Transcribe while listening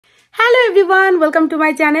Everyone, welcome to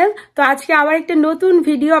my channel. তো আজকে আবার একটা নতুন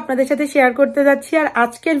ভিডিও আপনাদের সাথে শেয়ার করতে যাচ্ছি। আর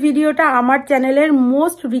আজকের ভিডিওটা আমার চ্যানেলের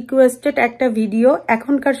মোস্ট রিকোয়েস্টেড একটা ভিডিও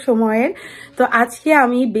এখনকার সময়ের। তো আজকে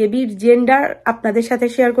আমি বেবির জেন্ডার আপনাদের সাথে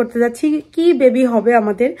শেয়ার করতে যাচ্ছি, কি বেবি হবে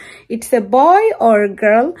আমাদের, it's a boy or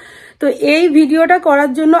girl. তো এই ভিডিওটা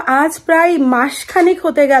করার জন্য আজ প্রায় মাসখানেক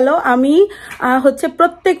হতে গেল আমি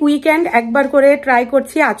প্রত্যেক উইকেন্ড একবার করে ট্রাই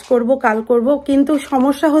করছি, আজ করব কাল করব, কিন্তু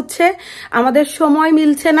সমস্যা হচ্ছে আমাদের সময়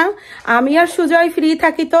মিলছে না। আমি আর সুজয় ফ্রি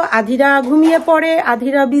থাকি তো আধিরা ঘুমিয়ে পড়ে,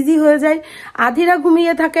 আধিরা বিজি হয়ে যায়, আধিরা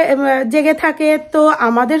ঘুমিয়ে থাকে, জেগে থাকে, তো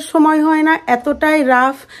আমাদের সময় হয় না। এতটাই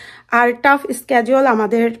রাফ আর টাফ স্কেজুয়াল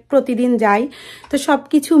আমাদের প্রতিদিন যাই। তো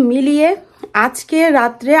সবকিছু মিলিয়ে আজকে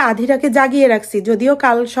রাত্রে আধিরাকে জাগিয়ে রাখছি, যদিও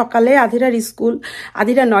কাল সকালে আধিরার স্কুল,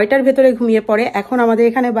 আধিরা 9টার ভেতরে ঘুমিয়ে পড়ে। এখন আমাদের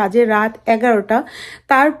এখানে বাজে রাত 11টা,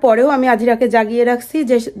 তারপরেও আমি আধিরাকে জাগিয়ে রাখছি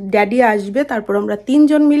যে ড্যাডি আসবে, তারপর আমরা 3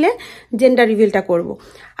 জন মিলে জেন্ডার রিভিলটা করব।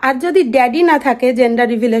 আর যদি ড্যাডি না থাকে জেন্ডার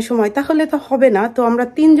রিভিলের সময় তাহলে তো হবে না, তো আমরা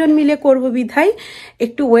 3 জন মিলে করব বিধায়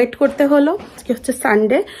একটু ওয়েট করতে হলো। আজকে হচ্ছে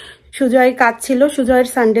সানডে, সুজয়ের কাজ ছিল, সুজয়ের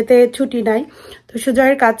সানডেতে ছুটি নাই, তো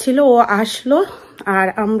সুজয়ের কাজ ছিল, ও আসলো আর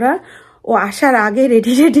আমরা ও আসার আগে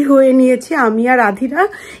রেডি হয়ে নিয়েছি আমি আর আধিরা।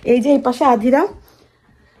 এই যে এই পাশে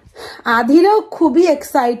আধিরাও খুবই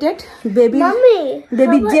এক্সাইটেড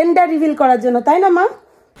বেবি জেন্ডার রিভিল করার জন্য, তাই না মা?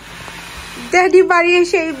 ড্যাডি বাড়ি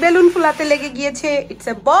এসে বেলুন ফুলাতে লেগে গিয়েছে। It's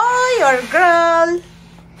a boy or girl?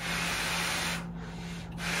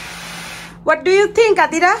 What do you think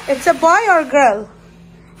Adhira, it's a boy or girl?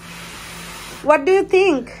 What do you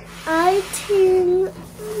think? I think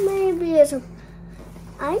maybe it's a...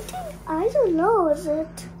 I don't know, is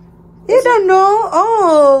it? You don't know?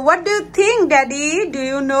 Oh, what do you think, Daddy? Do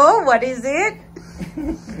you know what is it?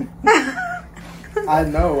 I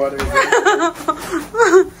know what is it.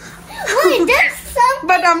 Wait, there's something.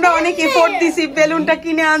 But আমরা অনেক effort দিছি, বেলুনটা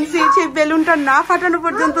কিনে আনছি, সেই বেলুনটা না ফাটানো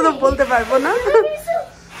পর্যন্ত তো বলতে পারবো না।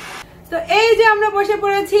 তো এই যে আমরা বসে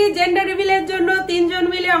পড়েছি জেন্ডার রিভিলের জন্য, 3 জন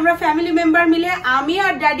মিলে, আমরা ফ্যামিলি মেম্বার মিলে। আমি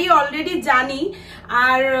আর ড্যাডি অলরেডি জানি,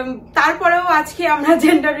 আর তারপরেও আজকে আমরা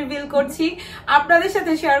জেন্ডার রিভিল করছি আপনাদের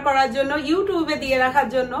সাথে শেয়ার করার জন্য, ইউটিউবে দিয়ে রাখার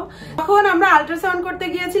জন্য। তখন আমরা আল্ট্রাসাউন্ড করতে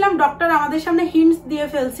গিয়েছিলাম, ডক্টর আমাদের সামনে হিন্টস দিয়ে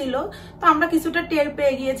ফেলছিল, তো আমরা কিছুটা টের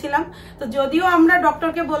পেয়ে গিয়েছিলাম। তো যদিও আমরা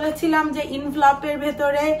ডক্টরকে বলেছিলাম যে ইনভলপের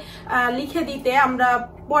ভেতরে লিখে দিতে, আমরা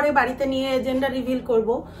পরে বাড়িতে নিয়ে জেন্ডার রিভিল করব,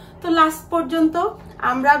 তো লাস্ট পর্যন্ত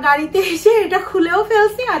আমরা গাড়িতে এসে এটা খুলেও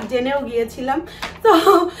ফেলছি আর জেনেও গিয়েছিলাম। তো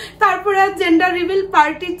তারপরে আর জেন্ডার রিভিল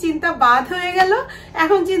পার্টির চিন্তা বাদ হয়ে গেল।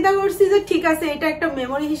 এখন চিন্তা করছি যে ঠিক আছে, এটা একটা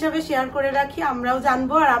মেমোরি হিসাবে শেয়ার করে রাখি, আমরাও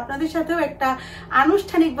জানবো আর আপনাদের সাথেও একটা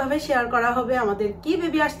আনুষ্ঠানিকভাবে শেয়ার করা হবে আমাদের কি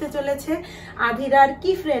বেবি আসতে চলেছে, আধিরার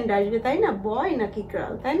কি ফ্রেন্ড আসবে, তাই না? বয় নাকি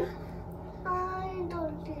গার্ল, তাই না? I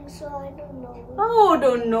don't think so. I don't know. Oh,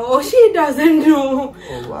 don't know. She doesn't know.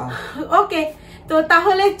 Oh wow. Okay, তো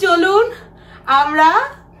তাহলে চলুন আমরা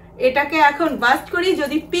এটাকে এখন বাস্ট করি।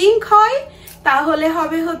 যদি পিঙ্ক হয় তাহলে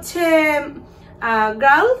হবে হচ্ছে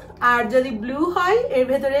গার্ল, আর যদি ব্লু হয় এর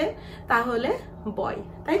ভেতরে তাহলে বয়,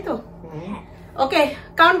 তাই তো? ওকে,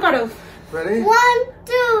 কাউন্ট করো। Ready? 1,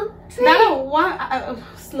 2, 3. দাঁড়াও,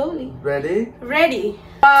 slowly. Ready? Ready?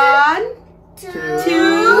 1, 2,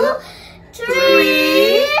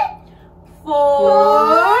 3,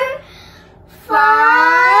 4,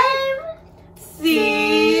 5,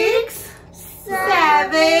 6,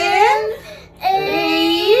 7,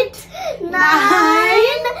 8,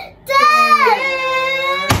 9, 10.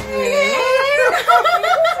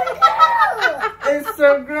 It's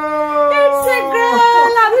a girl. It's a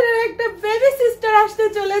girl. আধিরার একটা বেবি সিস্টার আসতে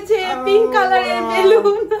চলেছে, পিঙ্ক কালারের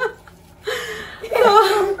বেলুন। তো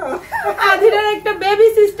আধিরার একটা বেবি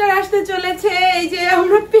সিস্টার আসতে চলেছে, এই যে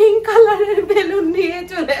আমরা পিঙ্ক কালারের বেলুন নিয়ে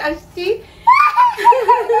চলে আসছি।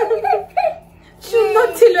 সুন্দর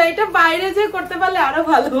ছিল, এটা বাইরে যে করতে পারলে আরো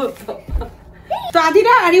ভালো হতো। তো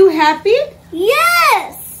Adhira, are you happy?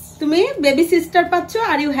 Yes. তুমি বেবি সিস্টার পাচ্ছ,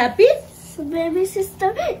 are you happy? So baby sister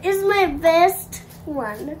is my best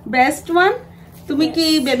one. Best one. তুমি কি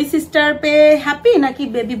বেবি সিস্টার পেয়ে হ্যাপি নাকি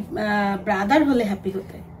বেবি ব্রাদার হলে হ্যাপি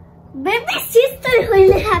হতে? Baby sister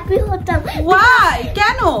really happy hotam. Why?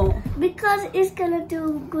 কেন? Because it's gonna do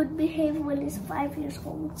good behavior when it's 5 years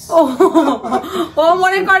old. ও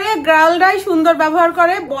মনে করে গার্লরাই সুন্দর ব্যবহার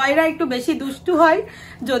করে, বয়রা একটু বেশি দুষ্টু হয়।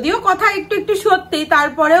 যদিও কথা একটু সত্যি,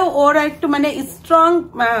 তারপরেও ওরা একটু মানে স্ট্রং,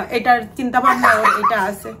 এটার চিন্তা ভাবনা এটা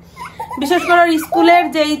আছে। বিশেষ করে স্কুলের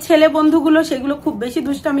যেই ছেলে বন্ধুগুলো সেগুলো খুব বেশি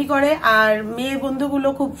দুষ্টামি করে, আর মেয়ে বন্ধুগুলো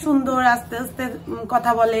খুব সুন্দর আস্তে আস্তে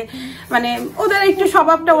কথা বলে, মানে ওদের একটু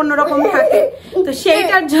স্বভাবটা অন্যরকম থাকে। তো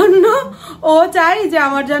সেইটার জন্য ও চায় যে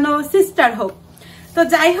আমার যেন সিস্টার হোক। তো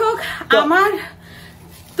যাই হোক, আমার,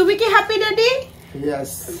 তুমি কি হ্যাপি ড্যাডি?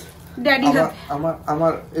 Yes. ড্যাডি হবে।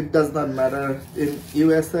 It does not matter. In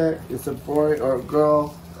USA, it's a boy or girl.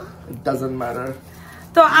 It doesn't matter.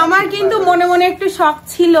 তো আমার কিন্তু মনে মনে একটু শখ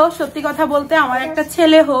ছিল, সত্যি কথা বলতে, আমার একটা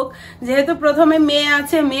ছেলে হোক। যেহেতু প্রথমে মেয়ে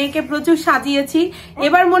আছে, মেয়েকে প্রচুর সাজিয়েছি,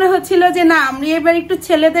 এবার মনে হচ্ছিল যে না, আমি এবার একটু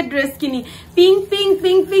ছেলেদের ড্রেস কিনি। পিঙ্ক পিঙ্ক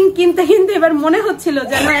পিঙ্ক পিঙ্ক কিনতে কিনতে এবার মনে হচ্ছিল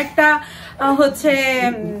যেন একটা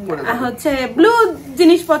হচ্ছে ব্লু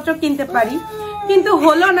জিনিসপত্র কিনতে পারি, কিন্তু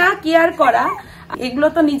হলো না, কি আর করা, এগুলো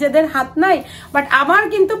তো নিজেদের হাত নাই। বাট আমার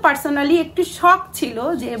কিন্তু পার্সোনালি একটু শখ ছিল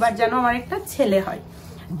যে এবার যেন আমার একটা ছেলে হয়।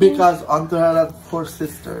 Because Antara had 4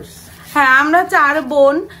 sisters. হ্যাঁ, আমরা 4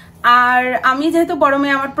 বোন, আর আমি যেহেতু বড়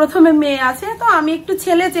মেয়ে, আমার প্রথমে মেয়ে আছে, তো আমি একটু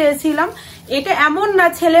ছেলে চেয়েছিলাম। এটা এমন না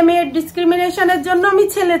ছেলে মেয়ের ডিসক্রিমিনেশনের জন্য আমি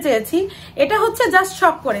ছেলে চেয়েছি, এটা হচ্ছে জাস্ট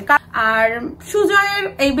শখ করে। আর সুজয়ের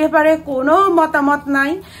এই ব্যাপারে কোনো মতামত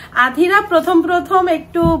নাই। আধিরা প্রথম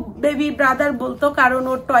একটু বেবি ব্রাদার বলতো, কারণ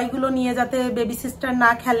ওর টয়গুলো নিয়ে যাতে বেবি সিস্টার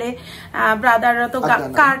না খেলে, ব্রাদাররা তো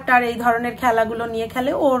কার্টার এই ধরনের খেলাগুলো নিয়ে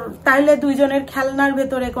খেলে, ওর তাইলে দুইজনের খেলনার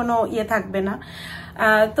ভেতরে কোনো ইয়ে থাকবে না।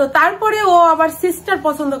 তো তারপরে ও আবার সিস্টার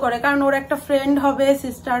পছন্দ করে, কারণ ওর একটা ফ্রেন্ড হবে,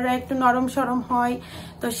 সিস্টাররা একটু নরম সরম হয়।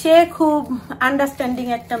 তো সে খুব আন্ডারস্ট্যান্ডিং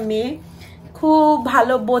একটা মেয়ে, খুব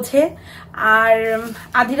ভালো বোঝে। আর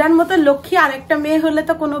আধিরার মতো লক্ষ্মী আরেকটা মেয়ে হলে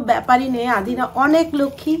তো কোনো ব্যাপারই নেই। আধিরা অনেক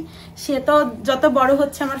লক্ষ্মী, সে তো যত বড়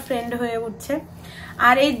হচ্ছে আমার ফ্রেন্ড হয়ে উঠছে।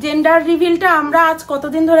 আর এই জেন্ডার রিভিলটা আমরা আজ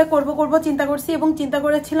কতদিন ধরে করব চিন্তা করছি, এবং চিন্তা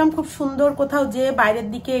করেছিলাম খুব সুন্দর কোথাও যে বাইরের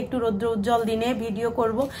দিকে একটু রৌদ্র উজ্জ্বল দিনে ভিডিও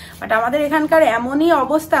করব। বাট আমাদের এখানকার এমনই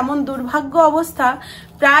অবস্থা, এমন দুর্ভাগ্য অবস্থা,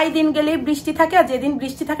 প্রায় দিন গেলেই বৃষ্টি থাকে, আর যেদিন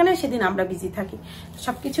বৃষ্টি থাকে না সেদিন আমরা বিজি থাকি।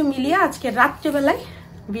 সবকিছু মিলিয়ে আজকে রাত্রেবেলায়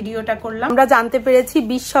ভিডিওটা করলাম। আমরা জানতে পেরেছি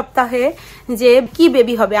 20 সপ্তাহে যে কি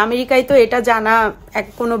বেবি হবে। আমেরিকায় তো এটা জানা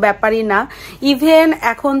কোনো ব্যাপারই না। ইভেন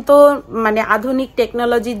এখন তো মানে আধুনিক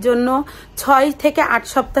টেকনোলজির জন্য 6 থেকে 8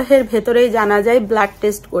 সপ্তাহের ভেতরেই জানা যায় ব্লাড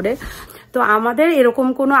টেস্ট করে। তো আমাদের এরকম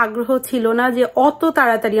কোনো আগ্রহ ছিল না যে অত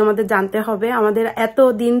তাড়াতাড়ি আমাদের জানতে হবে। আমাদের এত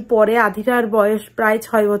দিন পরে, আধিরার বয়স প্রায়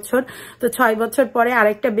 6 বছর, তো 6 বছর পরে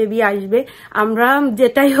আরেকটা বেবি আসবে। আমরা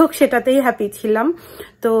যেটাই হোক সেটাতেই হ্যাপি ছিলাম।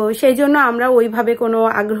 তো সেই জন্য আমরা ওইভাবে কোনো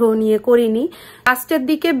আগ্রহ নিয়ে করিনি। লাস্টের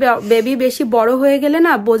দিকে বেবি বেশি বড় হয়ে গেলে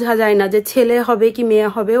না বোঝা যায় না যে ছেলে হবে কি মেয়ে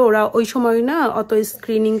হবে। ওরা ওই সময় না অত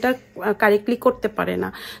স্ক্রিনিংটা কারেক্টলি করতে পারে না।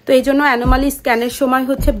 তো এই জন্য অ্যানোমালি স্ক্যানের সময়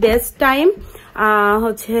হচ্ছে বেস্ট টাইম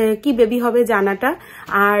হচ্ছে কি বেবি হবে জানাটা।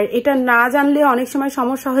 আর এটা না জানলে অনেক সময়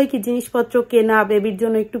সমস্যা হয় কি, জিনিসপত্র কেনা, বেবির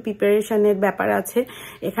জন্য একটু প্রিপারেশনের ব্যাপার আছে।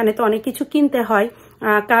 এখানে তো অনেক কিছু কিনতে হয়,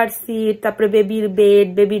 কার সিট, তারপরে বেবির বেড,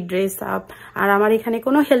 বেবির ড্রেস আপ। আর আমার এখানে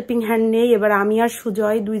কোনো হেল্পিং হ্যান্ড নেই। এবার আমি আর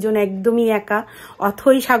সুজয় দুইজন একদমই একা,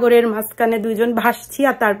 অথই সাগরের মাঝখানে দুইজন ভাসছি,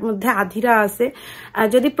 আর তার মধ্যে আধিরা আছে।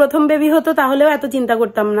 যদি প্রথম বেবি হতো তাহলেও এত চিন্তা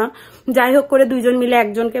করতাম না। যাই হোক করে দুইজন মিলে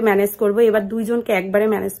একজনকে ম্যানেজ করবো, এবার দুইজনকে একবারে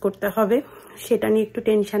ম্যানেজ করতে হবে, সেটা নিয়ে একটু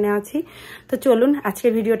টেনশনে আছি। তো চলুন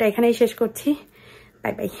আজকের ভিডিওটা এখানেই শেষ করছি।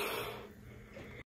 Bye bye.